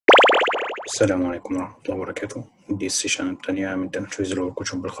السلام عليكم ورحمة الله وبركاته. دي السيشن التانية من تنفيذ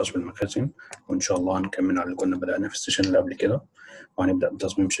الوركشوب الخاص بالمخازن، وإن شاء الله هنكمل على اللي كنا بدأنا في السيشن اللي قبل كده، وهنبدأ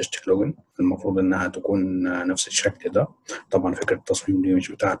بتصميم شاشة اللوجن. المفروض إنها تكون نفس الشكل ده. طبعا فكرة التصميم دي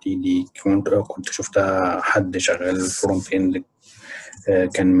مش بتاعتي، دي كنت شفتها حد شغال فرونت إند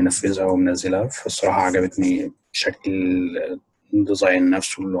كان منفذها ومنزلها، فالصراحة عجبتني شكل الديزاين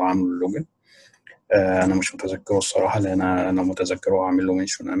نفسه اللي هو عامله اللوجن. انا مش متذكره الصراحه، لان انا متذكره واعمل له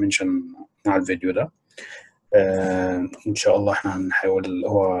منشن على الفيديو ده. ان شاء الله احنا هنحاول.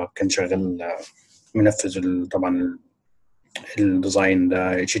 هو كان شغال منفذ طبعا الديزاين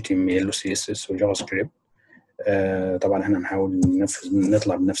ده HTML و CSS وجافا سكريبت. طبعا احنا هنحاول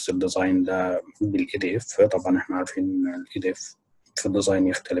نطلع بنفس الديزاين ده بال ADF. طبعا احنا عارفين ال ADF في الديزاين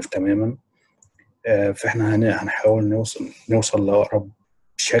يختلف تماما. فاحنا هنحاول نوصل لأقرب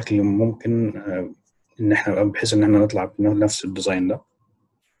شكل ممكن، ان احنا بحيث ان احنا نطلع بنفس الديزاين ده.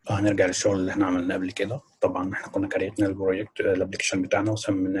 هنرجع للشغل اللي احنا عملناه قبل كده. طبعا احنا كنا كريتنا البروجكت الابلكيشن بتاعنا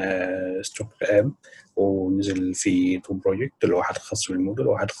وسميناه ستوك اب، ونزل فيه تو بروجكت، واحد خاص بالموديل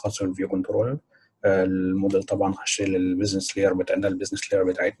وواحد خاص بالفيو كنترول. الموديل طبعا خش للبيزنس لاير بتاعنا، البيزنس لاير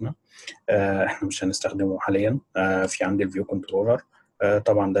بتاعتنا احنا مش هنستخدمه حاليا. في عندي الفيو كنترولر،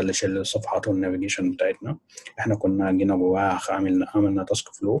 طبعا ده اللي شايل الصفحات والنافيجيشن بتاعتنا. احنا كنا جينا جواها عملنا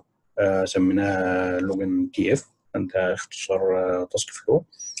تاسك فلو، سميناها لوجن تي اف، ده اختصار تاسك فلو.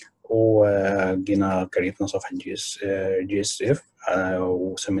 وجينا كريتنا صفحه جي اس اف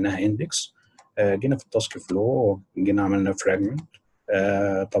وسميناها اندكس. جينا في التاسك فلو جينا عملنا فراجمنت،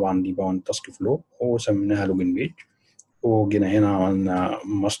 طبعا دي باوند تاسك فلو وسميناها لوجن بيج. وجينا هنا عملنا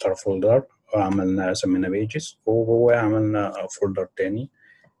ماستر فولدر وعملنا سمينا بيجز، وجواه عملنا فولدر تاني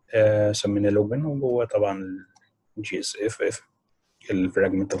سمينا لوجن، وجواه طبعا جي اس اف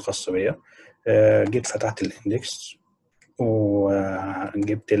الفراجمنت الخاص بيا. جيت فتحت الاندكس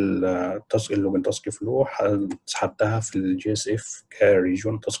وجبت اللوجن تاسك فلو، سحبتها في الجي اس اف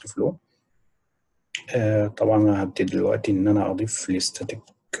كريجون تاسك فلو. طبعا هبتدي دلوقتي ان انا اضيف الستاتيك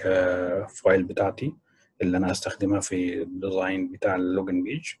فايل بتاعتي اللي انا هستخدمها في الديزاين بتاع اللوجن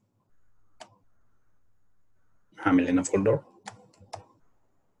بيج. هعمل هنا فولدر،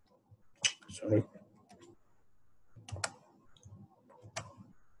 سوري،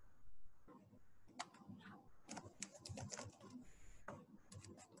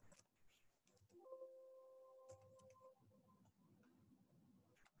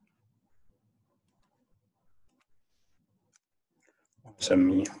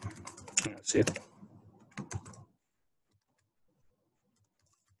 اسميه سيت.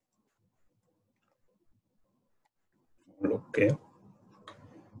 اوكي،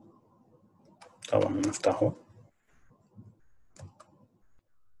 طبعا نفتحه.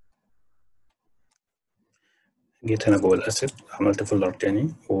 جيت هنا جوه الاسيت، عملت فولدر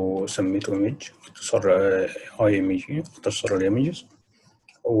تاني وسميته ايمج، اختصار اي ام جي، اختصار الايمجز.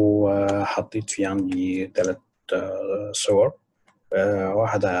 وحطيت فيه عندي 3 صور.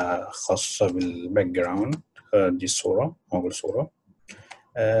 واحدة خاصة بالباك جراوند، دي الصورة، أول صورة.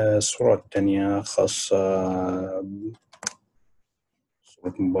 الصورة التانية خاصة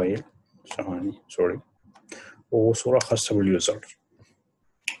بصورة موبايل، ثواني سوري، وصورة خاصة باليوزر.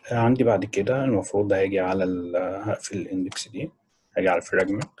 عندي بعد كده المفروض هاجي على هقفل الاندكس دي، هاجي على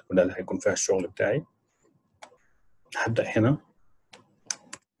الفراجمنت وده اللي هيكون فيها الشغل بتاعي. هبدأ هنا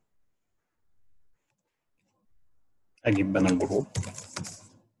أجيب بنا الجروب،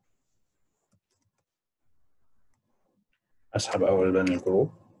 أسحب أول بنا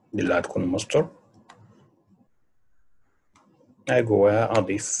الجروب دي اللي هتكون الماستر. أجي جواها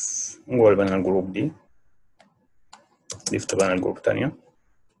أضيف جوا البنا الجروب دي، ضفت بنا الجروب تانية.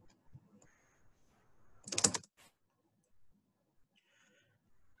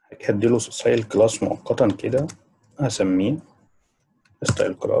 هديله ستايل كلاس مؤقتا كده، هسميه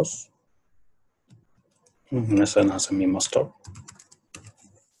ستايل كلاس، مثلا هسميه ماستر.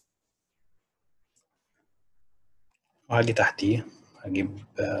 وهاجي تحتيه هجيب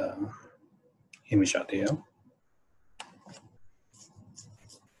ايمج عادية،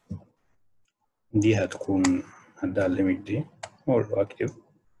 دي هتكون هديها الايمج دي واقول له اكتب.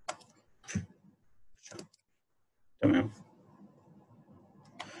 تمام،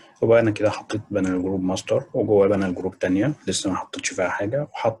 وبقى انا كده حطيت بانل الجروب ماستر، وجوه بانل الجروب تانية لسه ما حطيتش فيها حاجة،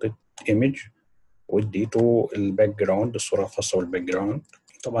 وحطيت ايمج واديته الباك جراوند، الصورة الخاصة بالباك جراوند.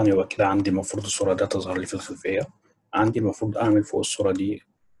 طبعا يبقى كده عندي المفروض الصورة دي تظهر لي في الخلفية. عندي المفروض اعمل فوق الصورة دي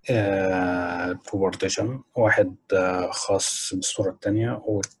تو بارتيشن، واحد خاص بالصورة التانية،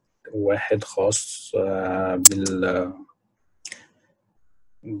 وواحد خاص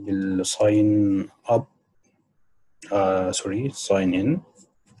بالساين اب، سوري ساين ان.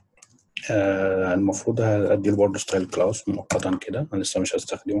 المفروض هديله برضه ستايل كلاس مؤقتا كده، انا لسه مش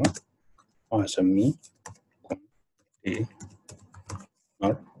هستخدمه، وهسميه ايه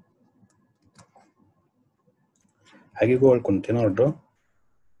نار. هاجي جوه الكونتينر ده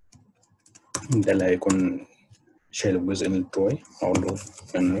اللي هيكون شايل الجزء من التوي، هقول له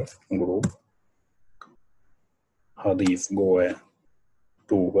انر جروب، هضيف جواه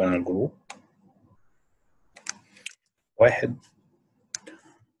تو بانر جروب، واحد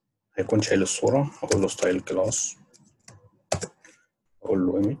هيكون شايل الصورة، هقول له ستايل كلاس، هقول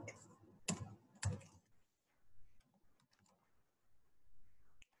له ايمج،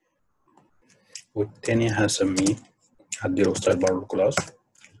 والتاني هسميه، هديله ستايل برضه كلاس،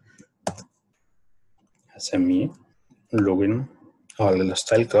 هسميه لوجن.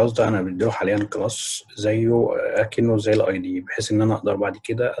 الستايل كلاس ده انا بديله حاليا كلاس زيه اكنه زي الاي دي، بحيث ان انا اقدر بعد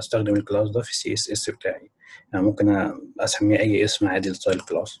كده استخدم الكلاس ده في السي اس اس بتاعي. يعني ممكن اسميه اي اسم عادي للستايل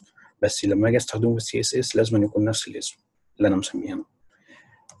كلاس، بس لما اجي استخدمه في السي اس اس لازم يكون نفس الاسم اللي انا مسميه هنا.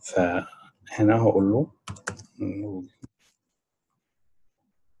 فهنا هقول له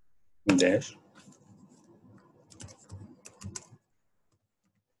داش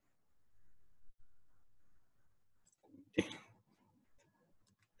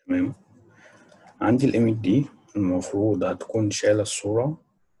تمام. عندي الايمج دي المفروض هتكون شايله الصوره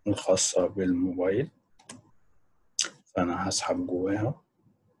الخاصه بالموبايل، فانا هسحب جواها،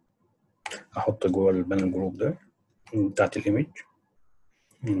 احط جوه البانل جروب ده بتاعت الايمج.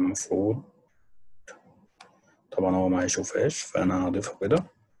 المفروض طبعا هو ما هيشوفهاش، فانا هضيفها كده،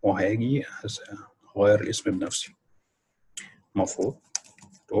 وهاجي اغير الاسم بنفسي. المفروض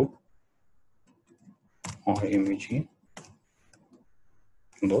توب ام جي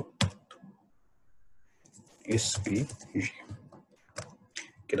دوت اس بي جي،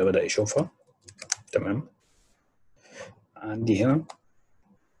 كده بدأ يشوفها. تمام. عندي هنا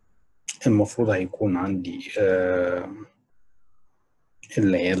المفروض هيكون عندي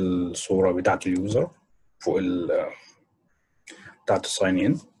اللي هي الصورة بتاعة اليوزر فوق بتاعة الساين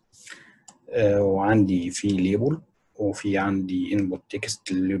ان، وعندي في ليبل، وفي عندي انبوت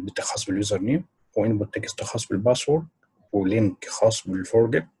تكست اللي خاص باليوزر نيم، وانبوت تكست خاص بالباسورد، ولينك خاص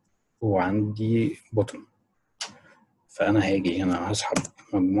بالفورجت، وعندي بوتن. فانا هاجي هنا هسحب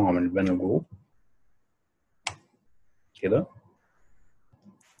مجموعة من البانل جروب كده،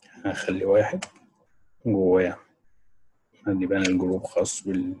 هخلي واحد جواه عندي بانل جروب خاص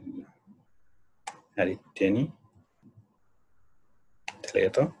ادي التاني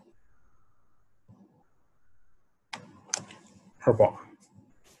 3 4.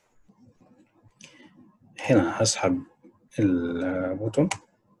 هنا هسحب البوتون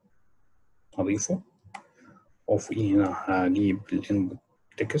هضيفه، وفي هنا هجيب الانبوت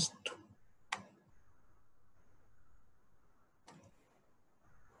تكست،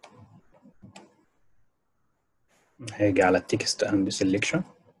 هاجي على التكست اند سيلكشن،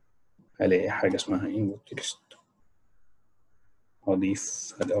 هلاقي حاجة اسمها انبوت تكست،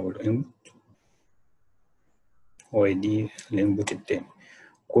 هضيف الأول انبوت، وادي الانبوت التاني،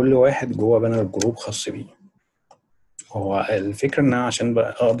 كل واحد جوه بانر جروب خاص بيه. هو الفكرة ان انا عشان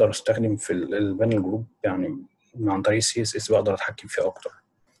بقى اقدر استخدم في البانر جروب يعني عن طريق السي اس اس بقدر اتحكم فيه اكتر.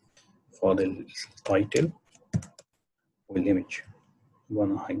 فاضل التايتل والايمج،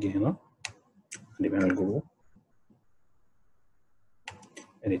 وانا هاجي هنا ادي بانر جروب،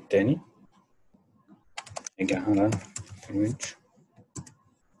 ادي التاني، اجي على ايمج،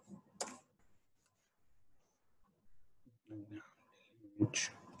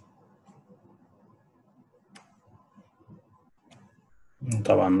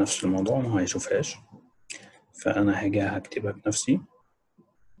 طبعا نفس الموضوع ما هيشوفهاش، فأنا هاجي هكتبها بنفسي.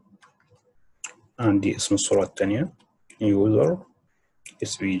 عندي اسم الصورة التانية user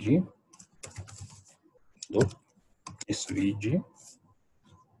svg دوت svg،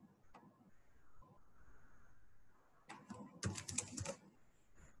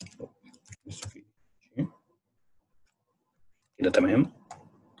 كده تمام.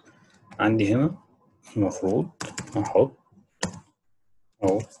 عندي هنا المفروض أحط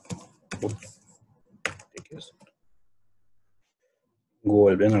أو تكست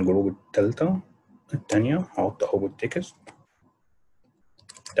جوه البين الجروب التانية هحط أوبوت تكست.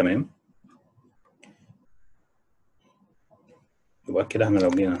 تمام. يبقى كده احنا لو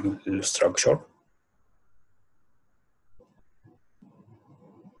جينا للستراكشر،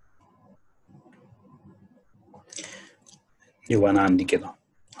 يبقى أنا عندي كده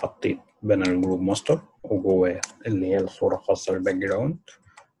حطيت بانر جروب ماستر، وجواه اللي هي الصورة الخاصة بالباك جراوند،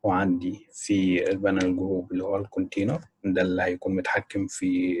 وعندي في البانل جروب اللي هو الكونتينر ده اللي هيكون متحكم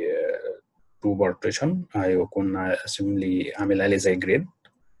في تو بارتيشن، هيكون قاسم لي عاملها لي زي جريد.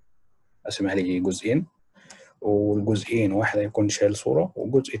 قسمها لي جزئين، والجزئين واحد هيكون شايل صورة،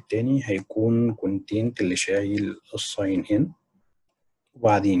 والجزء التاني هيكون كونتينت اللي شايل الساين ان.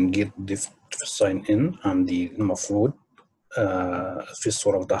 وبعدين جيت ضفت في الساين ان عندي المفروض في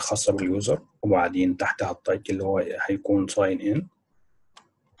الصورة بتاعها خاصة باليوزر، وبعدين تحتها التايتل اللي هو هيكون ساين ان،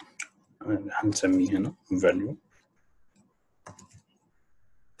 هنسميه هنا value.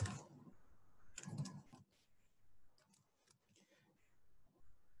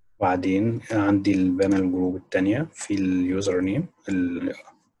 وبعدين عندي البانل جروب التانية في اليوزر نيم،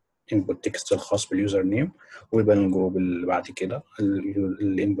 الانبوت تكست الخاص باليوزر نيم، والبانل جروب اللي بعد كده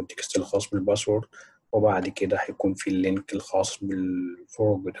الانبوت تكست الخاص بالباسورد، وبعد كده هيكون في اللينك الخاص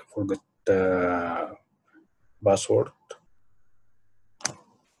بالفورجت باسورد.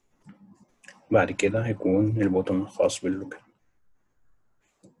 بعد كده هيكون البوتون الخاص باللوجن.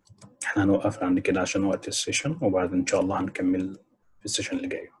 احنا هنوقف عند كده عشان وقت السيشن، وبعد ان شاء الله هنكمل في السيشن اللي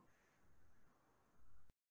جاي.